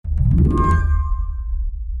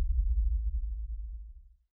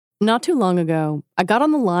Not too long ago, I got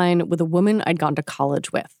on the line with a woman I'd gone to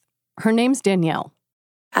college with. Her name's Danielle.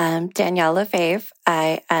 I'm Danielle Lefebvre.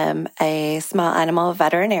 I am a small animal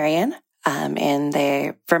veterinarian in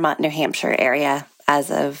the Vermont, New Hampshire area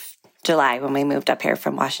as of July when we moved up here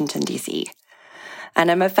from Washington, D.C.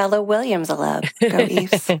 And I'm a fellow Williams alum. Go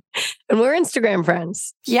Eves. And we're Instagram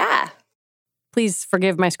friends. Yeah. Please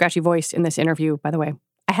forgive my scratchy voice in this interview, by the way.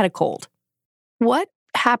 I had a cold. What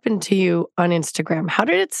happened to you on Instagram? How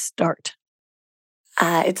did it start?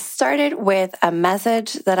 It started with a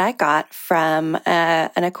message that I got from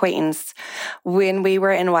an acquaintance. When we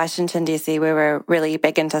were in Washington, D.C., we were really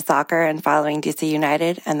big into soccer and following D.C.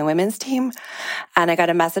 United and the women's team. And I got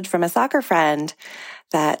a message from a soccer friend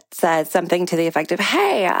that said something to the effect of,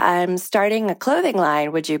 "Hey, I'm starting a clothing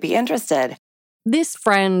line. Would you be interested?" This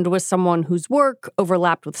friend was someone whose work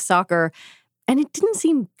overlapped with soccer, and it didn't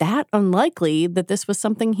seem that unlikely that this was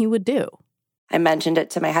something he would do. I mentioned it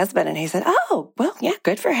to my husband and he said, "Oh, well, yeah,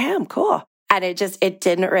 good for him. Cool." And it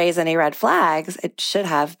didn't raise any red flags. It should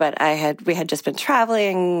have, but we had just been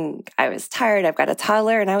traveling. I was tired. I've got a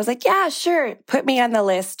toddler. And I was like, "Yeah, sure. Put me on the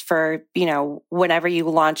list for, whenever you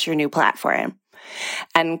launch your new platform."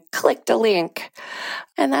 And clicked a link.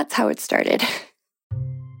 And that's how it started.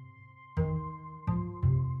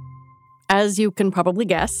 As you can probably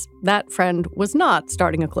guess, that friend was not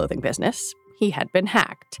starting a clothing business. He had been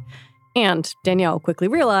hacked. And Danielle quickly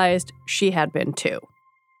realized she had been too.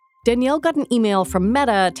 Danielle got an email from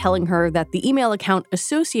Meta telling her that the email account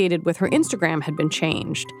associated with her Instagram had been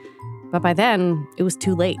changed. But by then, it was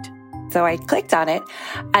too late. So I clicked on it,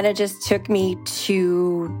 and it just took me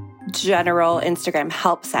to general Instagram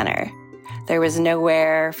help center. There was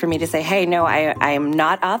nowhere for me to say, "Hey, no, I am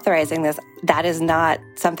not authorizing this. That is not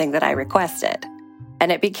something that I requested."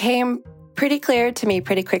 And it became pretty clear to me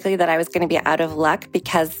pretty quickly that I was going to be out of luck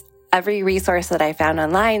because every resource that I found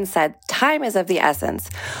online said time is of the essence.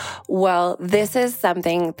 Well, this is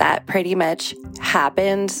something that pretty much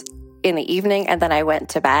happened in the evening, and then I went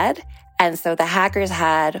to bed. And so the hackers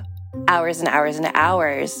had hours and hours and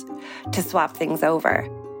hours to swap things over.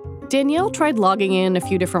 Danielle tried logging in a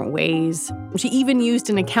few different ways. She even used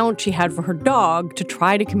an account she had for her dog to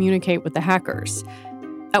try to communicate with the hackers.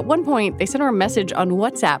 At one point, they sent her a message on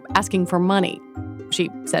WhatsApp asking for money. She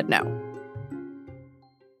said no.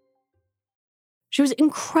 She was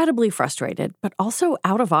incredibly frustrated, but also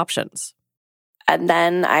out of options. And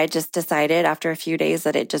then I just decided after a few days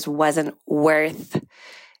that it just wasn't worth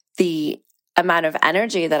the amount of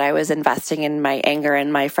energy that I was investing in my anger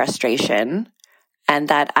and my frustration, and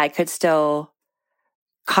that I could still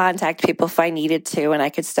contact people if I needed to, and I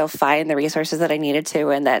could still find the resources that I needed to,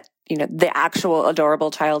 and that, the actual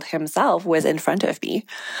adorable child himself was in front of me.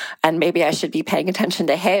 And maybe I should be paying attention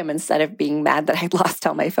to him instead of being mad that I'd lost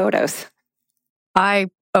all my photos. I,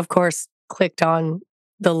 of course, clicked on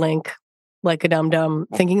the link like a dum-dum,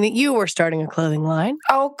 thinking that you were starting a clothing line.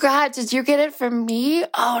 Oh, God, did you get it from me?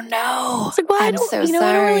 Oh, no. It's like, well, I'm so sorry.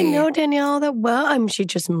 I don't really know Danielle that well. She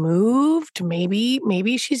just moved.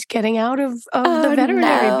 Maybe she's getting out of the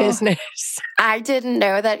veterinary business. I didn't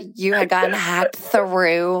know that you had gotten hacked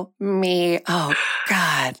through me. Oh,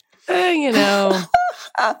 God.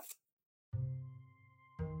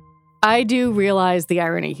 I do realize the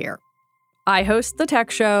irony here. I host the tech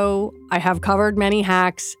show, I have covered many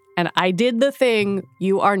hacks, and I did the thing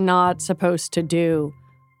you are not supposed to do.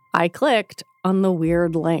 I clicked on the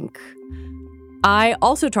weird link. I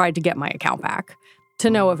also tried to get my account back, to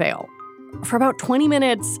no avail. For about 20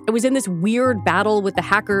 minutes, I was in this weird battle with the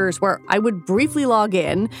hackers where I would briefly log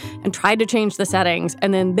in and try to change the settings,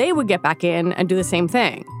 and then they would get back in and do the same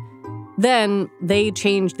thing. Then they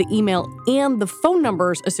changed the email and the phone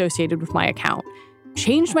numbers associated with my account,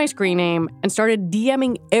 changed my screen name, and started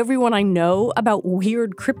DMing everyone I know about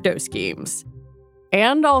weird crypto schemes.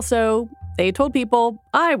 And also, they told people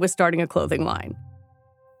I was starting a clothing line.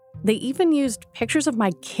 They even used pictures of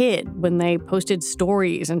my kid when they posted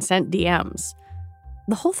stories and sent DMs.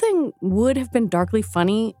 The whole thing would have been darkly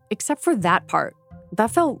funny, except for that part.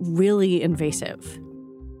 That felt really invasive.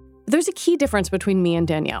 There's a key difference between me and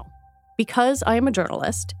Danielle. Because I am a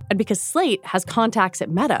journalist, and because Slate has contacts at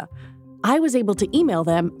Meta, I was able to email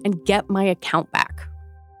them and get my account back.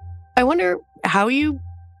 I wonder how you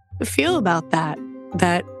feel about that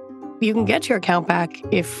you can get your account back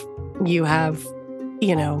if you have,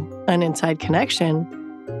 an inside connection,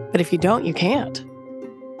 but if you don't, you can't.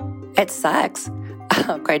 It sucks,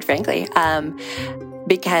 quite frankly,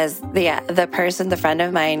 because the friend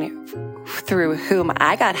of mine through whom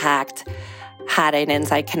I got hacked had an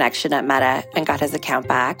inside connection at Meta and got his account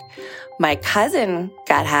back. My cousin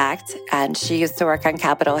got hacked, and she used to work on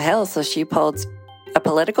Capitol Hill, so she pulled a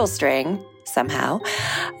political string somehow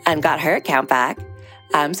and got her account back.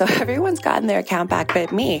 So everyone's gotten their account back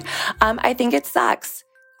but me. I think it sucks.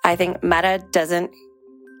 I think Meta doesn't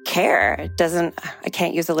care. I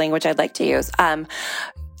can't use the language I'd like to use.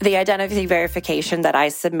 The identity verification that I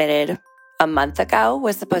submitted a month ago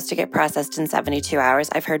was supposed to get processed in 72 hours.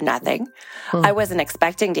 I've heard nothing. I wasn't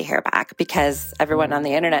expecting to hear back because everyone on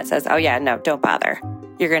the internet says, oh yeah, no, don't bother.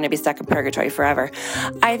 You're going to be stuck in purgatory forever.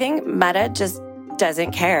 I think Meta just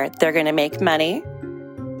doesn't care. They're going to make money.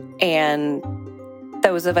 And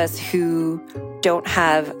those of us who don't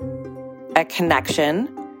have a connection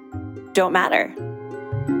don't matter.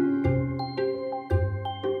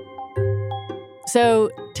 So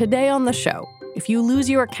today on the show, if you lose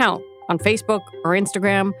your account on Facebook or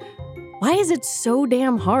Instagram, why is it so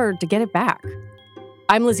damn hard to get it back?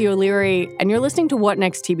 I'm Lizzie O'Leary, and you're listening to What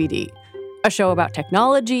Next TBD, a show about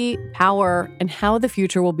technology, power, and how the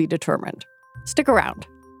future will be determined. Stick around.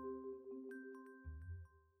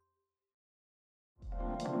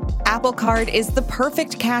 Apple Card is the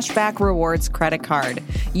perfect cashback rewards credit card.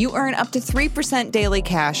 You earn up to 3% daily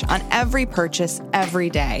cash on every purchase every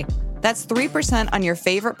day. That's 3% on your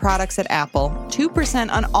favorite products at Apple,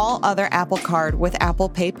 2% on all other Apple Card with Apple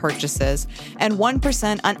Pay purchases, and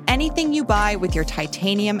 1% on anything you buy with your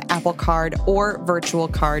titanium Apple Card or virtual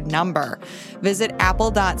card number. Visit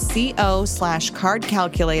apple.co/card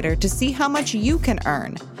calculator to see how much you can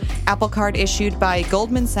earn. Apple Card issued by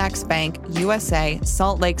Goldman Sachs Bank, USA,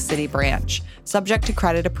 Salt Lake City branch. Subject to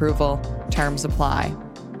credit approval. Terms apply.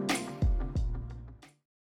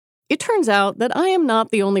 It turns out that I am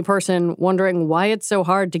not the only person wondering why it's so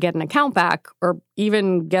hard to get an account back or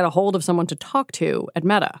even get a hold of someone to talk to at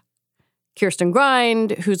Meta. Kirsten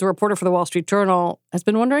Grind, who's a reporter for the Wall Street Journal, has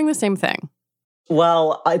been wondering the same thing.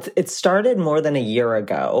 Well, it started more than a year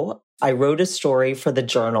ago. I wrote a story for the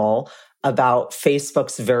Journal about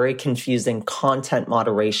Facebook's very confusing content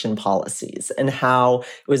moderation policies and how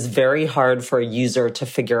it was very hard for a user to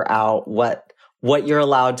figure out what you're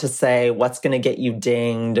allowed to say, what's going to get you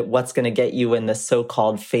dinged, what's going to get you in the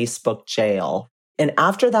so-called Facebook jail. And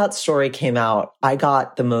after that story came out, I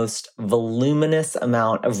got the most voluminous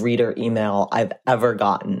amount of reader email I've ever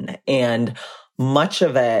gotten. And much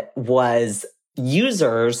of it was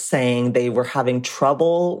users saying they were having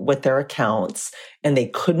trouble with their accounts and they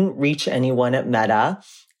couldn't reach anyone at Meta,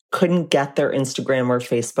 couldn't get their Instagram or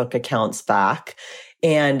Facebook accounts back.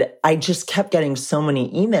 And I just kept getting so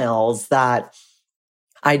many emails that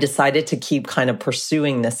I decided to keep kind of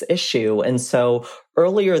pursuing this issue. And so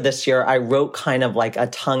earlier this year, I wrote kind of like a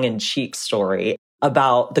tongue-in-cheek story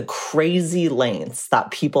about the crazy lengths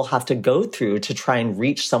that people have to go through to try and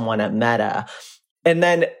reach someone at Meta. And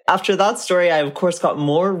then after that story, I, of course, got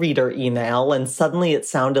more reader email, and suddenly it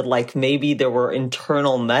sounded like maybe there were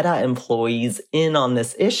internal Meta employees in on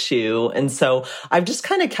this issue. And so I've just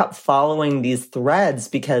kind of kept following these threads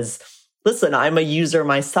because, listen, I'm a user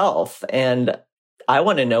myself, and I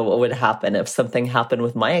want to know what would happen if something happened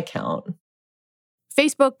with my account.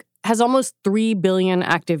 Facebook has almost 3 billion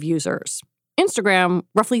active users. Instagram,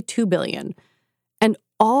 roughly 2 billion. And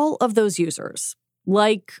all of those users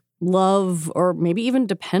like, love, or maybe even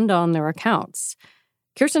depend on their accounts.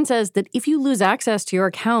 Kirsten says that if you lose access to your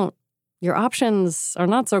account, your options are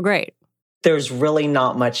not so great. There's really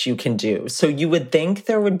not much you can do. So you would think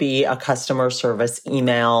there would be a customer service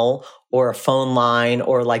email or a phone line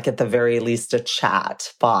or like at the very least a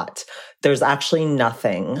chat bot. There's actually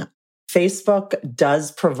nothing. Facebook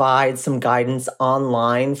does provide some guidance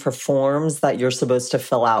online for forms that you're supposed to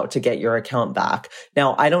fill out to get your account back.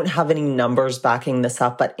 Now, I don't have any numbers backing this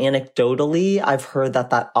up, but anecdotally, I've heard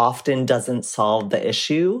that often doesn't solve the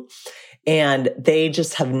issue. And they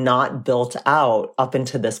just have not built out, up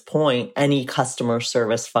until this point, any customer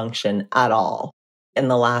service function at all. In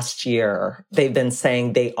the last year, they've been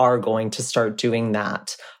saying they are going to start doing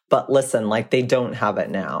that. But listen, like they don't have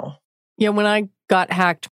it now. Yeah, when I got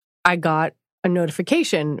hacked, I got a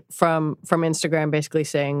notification from Instagram basically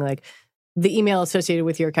saying like, the email associated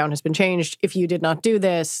with your account has been changed. If you did not do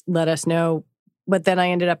this, let us know. But then I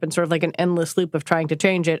ended up in sort of like an endless loop of trying to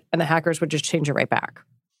change it, and the hackers would just change it right back.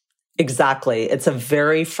 Exactly. It's a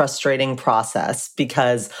very frustrating process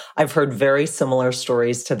because I've heard very similar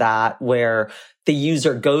stories to that where the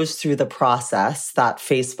user goes through the process that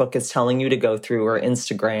Facebook is telling you to go through or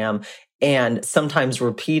Instagram, and sometimes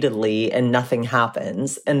repeatedly, and nothing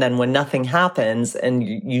happens. And then when nothing happens and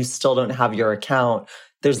you still don't have your account,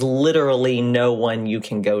 there's literally no one you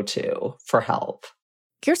can go to for help.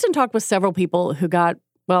 Kirsten talked with several people who got,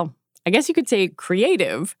 well, I guess you could say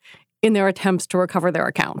creative in their attempts to recover their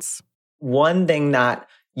accounts. One thing that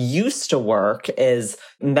used to work is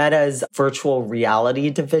Meta's virtual reality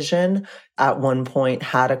division at one point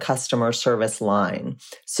had a customer service line.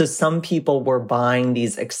 So some people were buying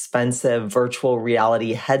these expensive virtual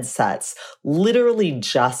reality headsets literally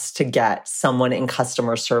just to get someone in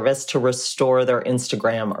customer service to restore their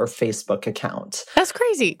Instagram or Facebook account. That's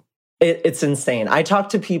crazy. It's insane. I talked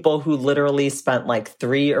to people who literally spent like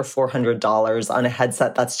 $300 or $400 on a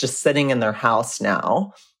headset that's just sitting in their house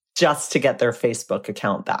now, just to get their Facebook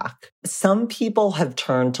account back. Some people have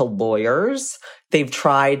turned to lawyers. They've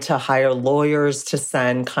tried to hire lawyers to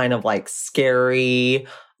send kind of like scary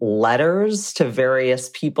letters to various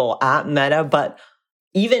people at Meta, but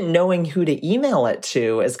even knowing who to email it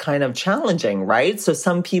to is kind of challenging, right? So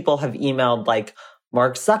some people have emailed like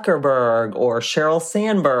Mark Zuckerberg or Sheryl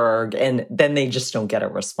Sandberg, and then they just don't get a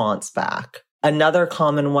response back. Another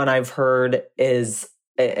common one I've heard is,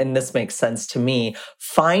 and this makes sense to me,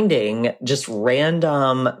 finding just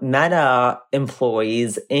random Meta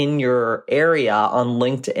employees in your area on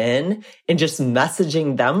LinkedIn and just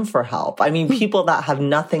messaging them for help. I mean, people that have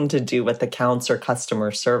nothing to do with accounts or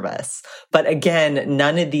customer service. But again,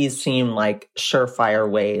 none of these seem like surefire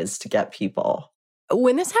ways to get people.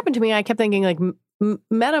 When this happened to me, I kept thinking like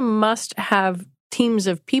Meta must have teams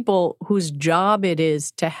of people whose job it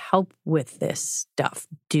is to help with this stuff.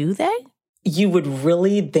 Do they? You would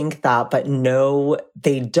really think that, but no,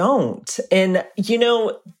 they don't. And,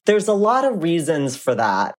 there's a lot of reasons for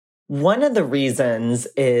that. One of the reasons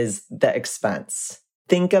is the expense.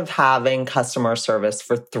 Think of having customer service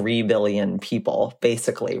for 3 billion people,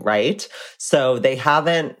 basically, right? So they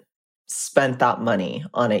haven't spent that money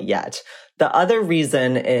on it yet. The other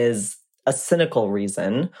reason is a cynical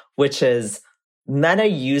reason, which is Meta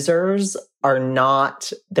users are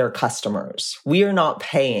not their customers. We are not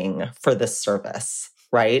paying for this service,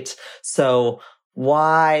 right? So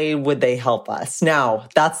why would they help us? Now,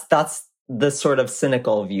 that's the sort of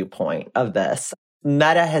cynical viewpoint of this.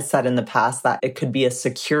 Meta has said in the past that it could be a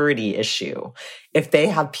security issue. If they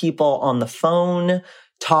have people on the phone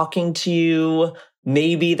talking to you,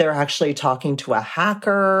 maybe they're actually talking to a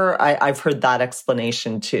hacker. I've heard that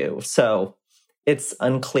explanation too. So it's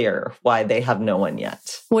unclear why they have no one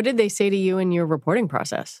yet. What did they say to you in your reporting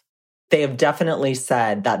process? They have definitely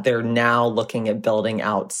said that they're now looking at building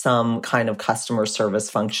out some kind of customer service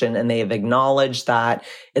function, and they have acknowledged that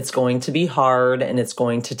it's going to be hard and it's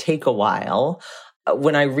going to take a while.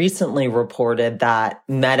 When I recently reported that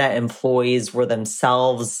Meta employees were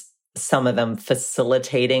themselves, some of them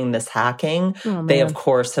facilitating this hacking, they of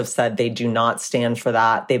course have said they do not stand for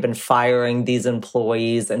that. They've been firing these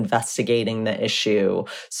employees, investigating the issue.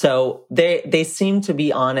 So they seem to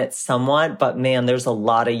be on it somewhat, but man, there's a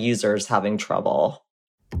lot of users having trouble.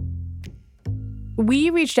 We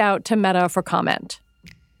reached out to Meta for comment.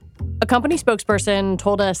 A company spokesperson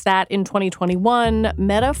told us that in 2021,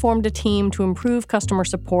 Meta formed a team to improve customer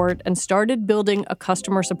support and started building a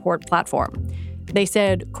customer support platform. They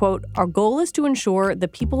said, quote, "Our goal is to ensure the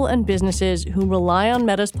people and businesses who rely on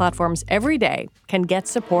Meta's platforms every day can get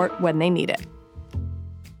support when they need it."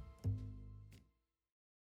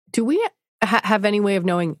 Do we have any way of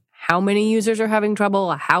knowing how many users are having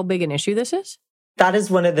trouble, how big an issue this is? That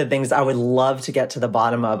is one of the things I would love to get to the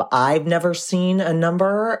bottom of. I've never seen a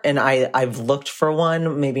number, and I've looked for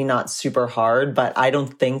one, maybe not super hard, but I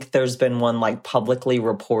don't think there's been one like publicly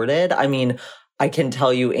reported. I mean, I can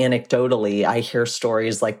tell you anecdotally, I hear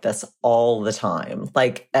stories like this all the time.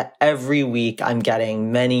 Like every week, I'm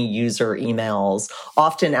getting many user emails,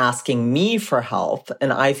 often asking me for help.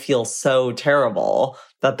 And I feel so terrible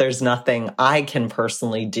that there's nothing I can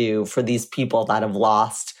personally do for these people that have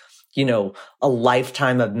lost, a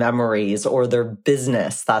lifetime of memories or their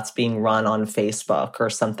business that's being run on Facebook or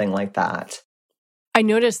something like that. I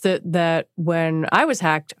noticed that when I was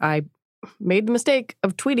hacked, I made the mistake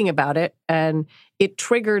of tweeting about it, and it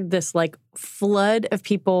triggered this like flood of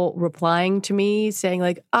people replying to me saying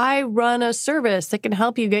like, "I run a service that can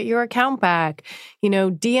help you get your account back.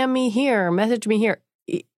 DM me here, message me here."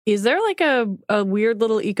 Is there like a weird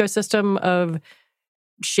little ecosystem of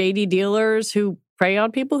shady dealers who prey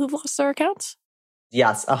on people who've lost their accounts?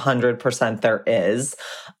 Yes, 100% there is.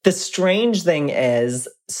 The strange thing is,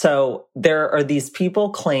 so there are these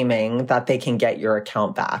people claiming that they can get your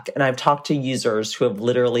account back. And I've talked to users who have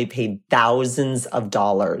literally paid thousands of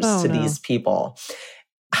dollars to these people.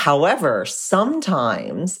 However,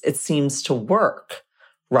 sometimes it seems to work,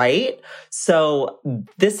 right? So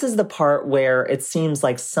this is the part where it seems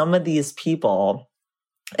like some of these people,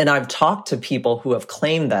 and I've talked to people who have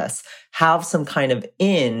claimed this, have some kind of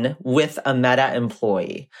in with a Meta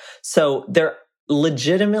employee. So they're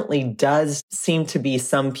legitimately does seem to be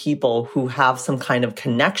some people who have some kind of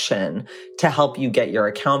connection to help you get your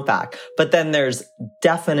account back. But then there's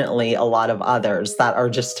definitely a lot of others that are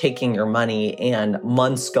just taking your money and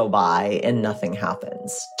months go by and nothing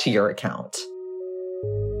happens to your account.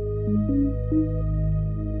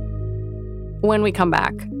 When we come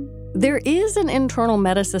back, there is an internal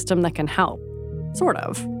meta system that can help, sort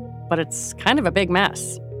of, but it's kind of a big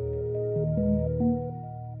mess.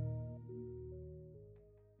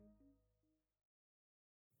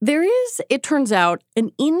 There is, it turns out, an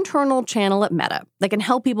internal channel at Meta that can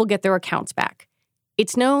help people get their accounts back.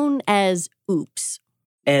 It's known as Oops.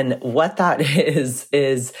 And what that is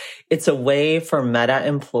it's a way for Meta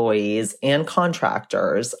employees and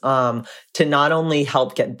contractors to not only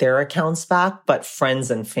help get their accounts back, but friends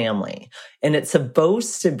and family. And it's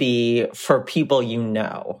supposed to be for people you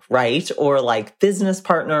know, right? Or like business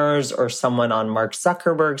partners or someone on Mark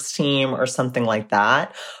Zuckerberg's team or something like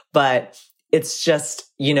that. But it's just,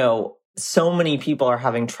 so many people are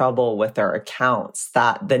having trouble with their accounts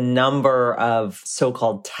that the number of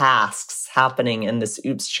so-called tasks happening in this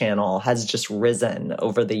Oops channel has just risen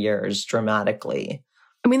over the years dramatically.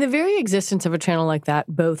 I mean, the very existence of a channel like that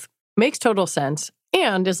both makes total sense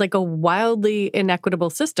and is like a wildly inequitable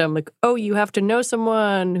system. Like, oh, you have to know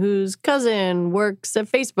someone whose cousin works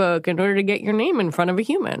at Facebook in order to get your name in front of a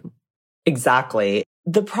human. Exactly.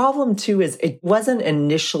 The problem, too, is it wasn't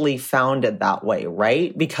initially founded that way,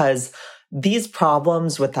 right? Because these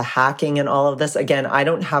problems with the hacking and all of this, again, I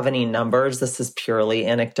don't have any numbers. This is purely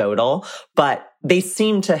anecdotal, but they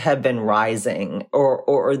seem to have been rising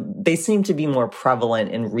or they seem to be more prevalent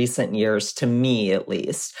in recent years, to me at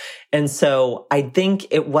least. And so I think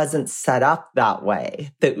it wasn't set up that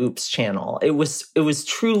way, the Oops channel. It was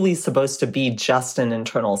truly supposed to be just an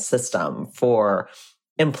internal system for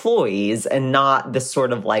employees and not this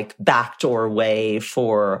sort of like backdoor way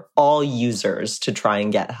for all users to try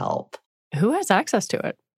and get help. Who has access to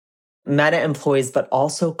it? Meta employees, but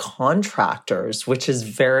also contractors, which is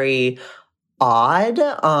very odd.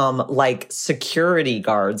 Like security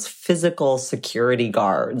guards, physical security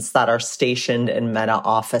guards that are stationed in Meta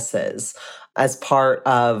offices as part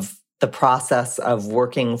of the process of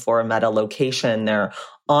working for a Meta location. They're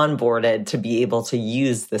onboarded to be able to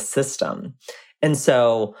use the system. And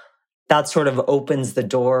so that sort of opens the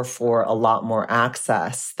door for a lot more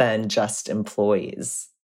access than just employees.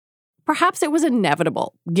 Perhaps it was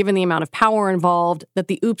inevitable, given the amount of power involved, that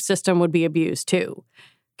the Oops system would be abused too.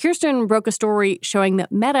 Kirsten broke a story showing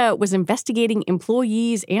that Meta was investigating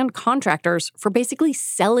employees and contractors for basically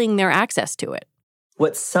selling their access to it.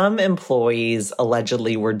 What some employees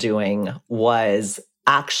allegedly were doing was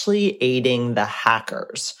actually aiding the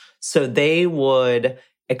hackers. So they would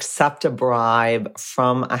accept a bribe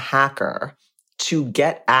from a hacker to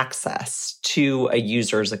get access to a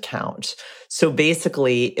user's account. So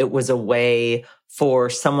basically, it was a way for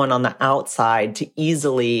someone on the outside to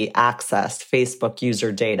easily access Facebook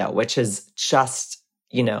user data, which is just,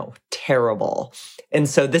 terrible. And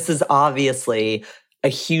so this is obviously a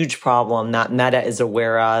huge problem that Meta is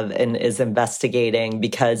aware of and is investigating,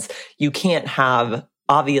 because you can't have,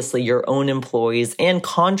 obviously, your own employees and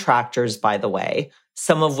contractors, by the way,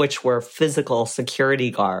 some of which were physical security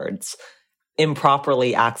guards,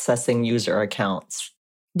 improperly accessing user accounts.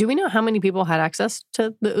 Do we know how many people had access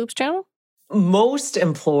to the Oops channel? Most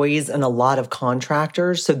employees and a lot of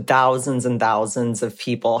contractors, so thousands and thousands of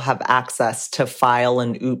people, have access to file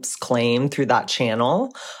an Oops claim through that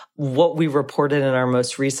channel. What we reported in our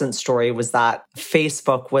most recent story was that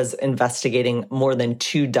Facebook was investigating more than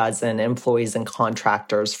 24 employees and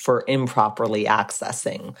contractors for improperly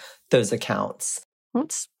accessing those accounts.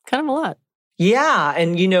 That's kind of a lot. Yeah.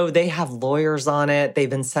 And, they have lawyers on it. They've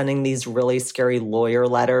been sending these really scary lawyer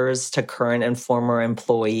letters to current and former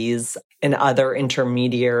employees and other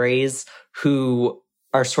intermediaries who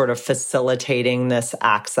are sort of facilitating this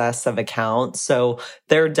access of accounts. So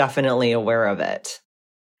they're definitely aware of it.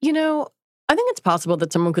 I think it's possible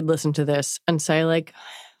that someone could listen to this and say, like,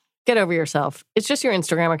 get over yourself. It's just your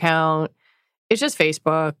Instagram account. It's just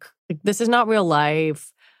Facebook. Like, this is not real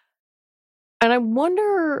life. And I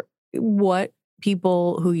wonder what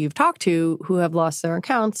people who you've talked to who have lost their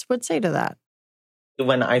accounts would say to that.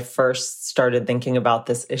 When I first started thinking about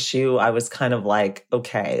this issue, I was kind of like,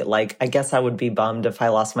 okay, like, I guess I would be bummed if I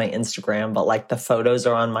lost my Instagram, but like the photos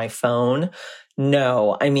are on my phone.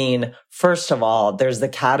 No, I mean, first of all, there's the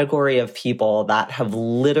category of people that have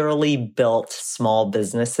literally built small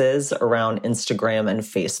businesses around Instagram and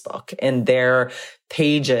Facebook, and their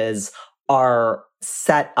pages are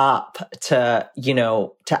set up to,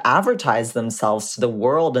 to advertise themselves to the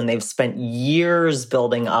world. And they've spent years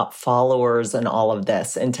building up followers and all of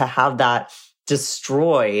this. And to have that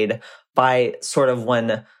destroyed by sort of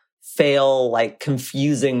one fail, like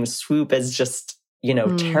confusing swoop is just,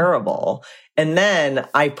 terrible. And then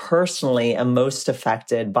I personally am most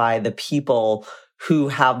affected by the people who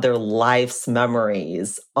have their life's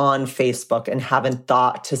memories on Facebook and haven't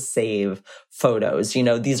thought to save photos.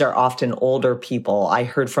 These are often older people. I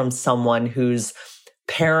heard from someone whose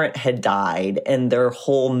parent had died and their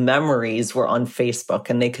whole memories were on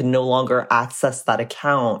Facebook and they could no longer access that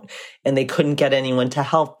account and they couldn't get anyone to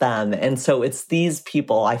help them. And so it's these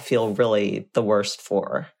people I feel really the worst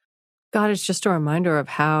for. God, it's just a reminder of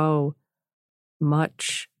how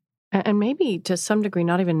much, and maybe to some degree,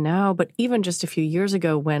 not even now, but even just a few years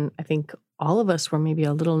ago when I think all of us were maybe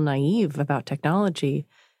a little naive about technology,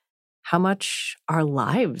 how much our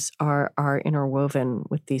lives are interwoven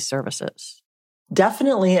with these services.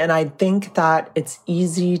 Definitely. And I think that it's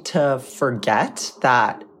easy to forget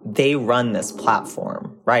that they run this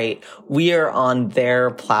platform, right? We are on their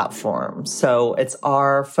platform. So it's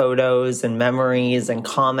our photos and memories and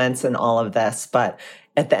comments and all of this. But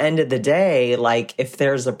at the end of the day, like if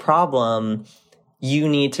there's a problem, you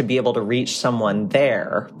need to be able to reach someone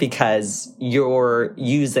there because you're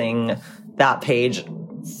using that page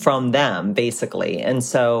from them, basically. And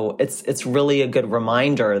so it's really a good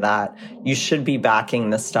reminder that you should be backing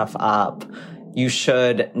this stuff up. You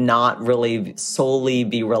should not really solely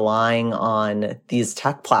be relying on these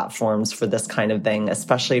tech platforms for this kind of thing,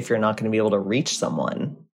 especially if you're not going to be able to reach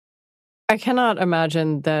someone. I cannot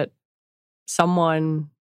imagine that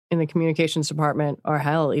someone in the communications department, or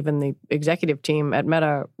hell, even the executive team at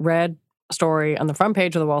Meta, read a story on the front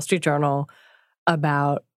page of the Wall Street Journal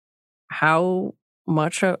about how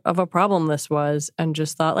much of a problem this was and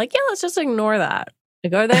just thought, like, yeah, let's just ignore that.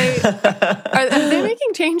 Like, are they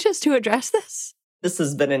making changes to address this? This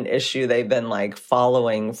has been an issue they've been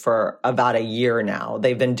following for about a year now.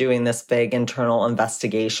 They've been doing this big internal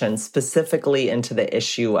investigation specifically into the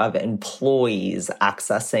issue of employees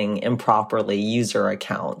accessing improperly user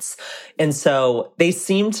accounts. And so they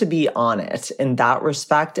seem to be on it in that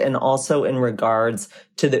respect. And also in regards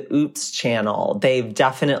to the Oops channel, they've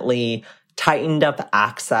definitely tightened up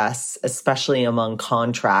access, especially among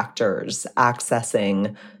contractors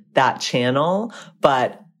accessing that channel.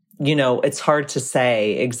 But, it's hard to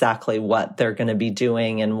say exactly what they're going to be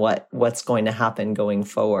doing and what's going to happen going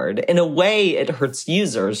forward. In a way, it hurts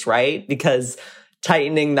users, right? Because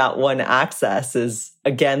tightening that one access is,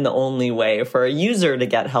 again, the only way for a user to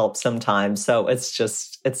get help sometimes. So it's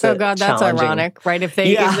oh God, that's ironic, right? If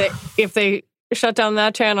they shut down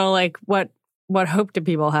that channel, what hope do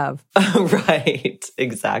people have? Right,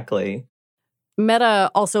 exactly.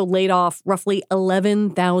 Meta also laid off roughly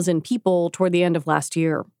 11,000 people toward the end of last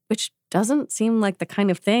year, which doesn't seem like the kind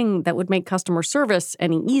of thing that would make customer service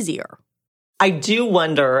any easier. I do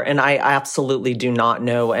wonder, and I absolutely do not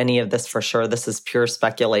know any of this for sure, this is pure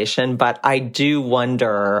speculation, but I do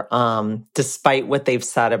wonder, despite what they've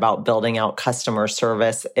said about building out customer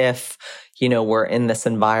service, if we're in this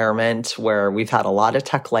environment where we've had a lot of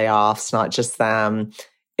tech layoffs, not just them,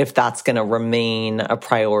 if that's going to remain a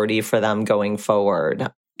priority for them going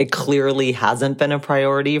forward. It clearly hasn't been a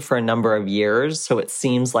priority for a number of years, so it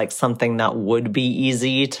seems like something that would be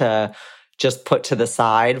easy to just put to the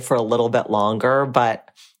side for a little bit longer. But,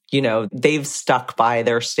 they've stuck by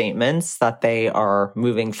their statements that they are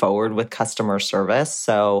moving forward with customer service.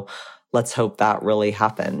 So let's hope that really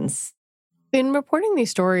happens. In reporting these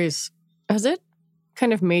stories, has it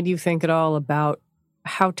kind of made you think at all about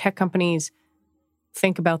how tech companies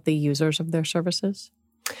think about the users of their services?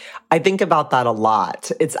 I think about that a lot.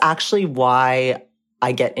 It's actually why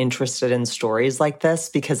I get interested in stories like this,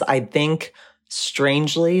 because I think,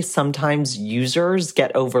 strangely, sometimes users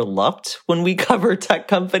get overlooked when we cover tech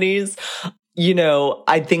companies.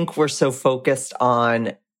 I think we're so focused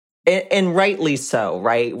on, and rightly so,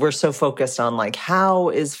 right? We're so focused on how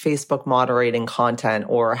is Facebook moderating content,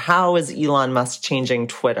 or how is Elon Musk changing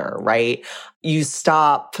Twitter, right? You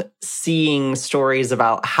stop seeing stories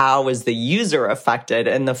about how is the user affected.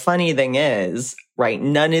 And the funny thing is, right,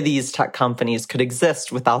 none of these tech companies could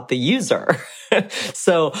exist without the user.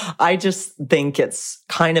 So I just think it's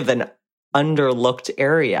kind of an underlooked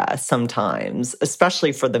area sometimes,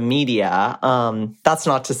 especially for the media. That's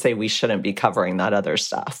not to say we shouldn't be covering that other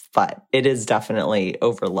stuff, but it is definitely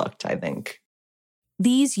overlooked, I think.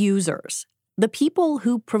 These users, the people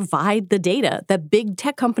who provide the data that big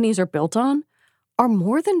tech companies are built on, are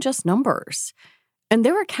more than just numbers. And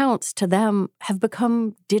their accounts to them have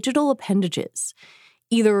become digital appendages.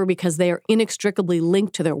 either because they are inextricably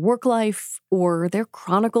linked to their work life or their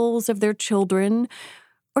chronicles of their children,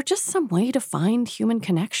 or just some way to find human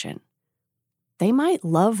connection. They might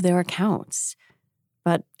love their accounts,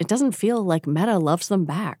 but it doesn't feel like Meta loves them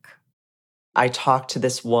back. I talked to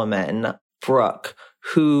this woman, Brooke,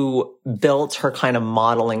 who built her kind of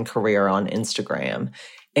modeling career on Instagram.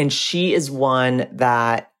 And she is one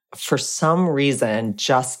that, for some reason,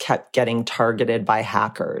 just kept getting targeted by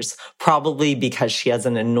hackers, probably because she has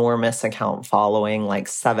an enormous account following, like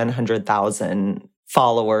 700,000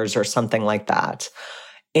 followers or something like that.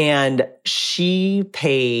 And she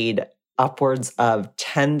paid upwards of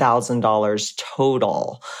 $10,000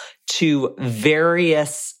 total to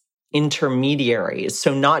various intermediaries.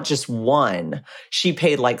 So not just one. She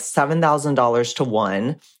paid like $7,000 to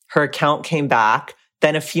one. Her account came back.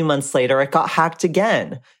 Then a few months later, it got hacked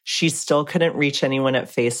again. She still couldn't reach anyone at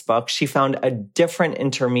Facebook. She found a different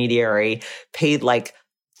intermediary, paid like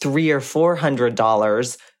 $300 or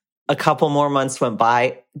 $400. A couple more months went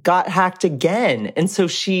by, got hacked again. And so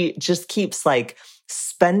she just keeps like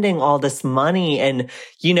spending all this money. And,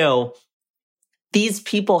 you know, these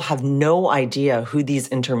people have no idea who these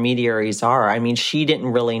intermediaries are. I mean, she didn't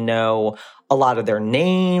really know a lot of their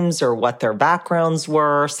names or what their backgrounds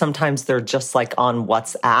were. Sometimes they're just like on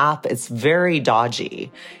WhatsApp. It's very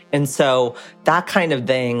dodgy. And so that kind of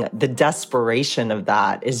thing, the desperation of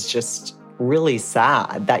that is just really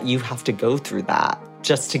sad that you have to go through that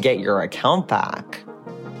just to get your account back.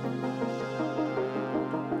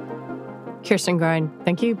 Kirsten Grind,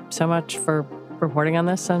 thank you so much for reporting on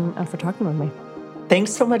this and for talking with me.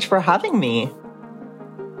 Thanks so much for having me.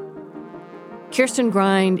 Kirsten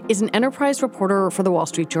Grind is an enterprise reporter for The Wall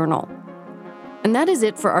Street Journal. And that is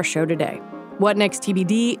it for our show today. What Next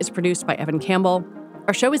TBD is produced by Evan Campbell.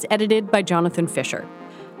 Our show is edited by Jonathan Fisher.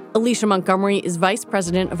 Alicia Montgomery is vice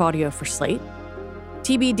president of audio for Slate.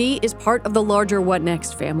 TBD is part of the larger What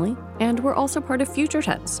Next family, and we're also part of Future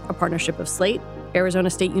Tense, a partnership of Slate, Arizona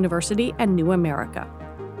State University, and New America.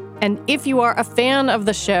 And if you are a fan of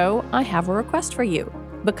the show, I have a request for you.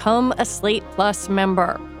 Become a Slate Plus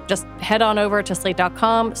member. Just head on over to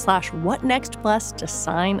slate.com/whatnextplus to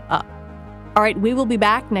sign up. All right, we will be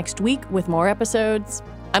back next week with more episodes.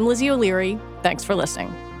 I'm Lizzie O'Leary. Thanks for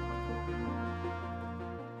listening.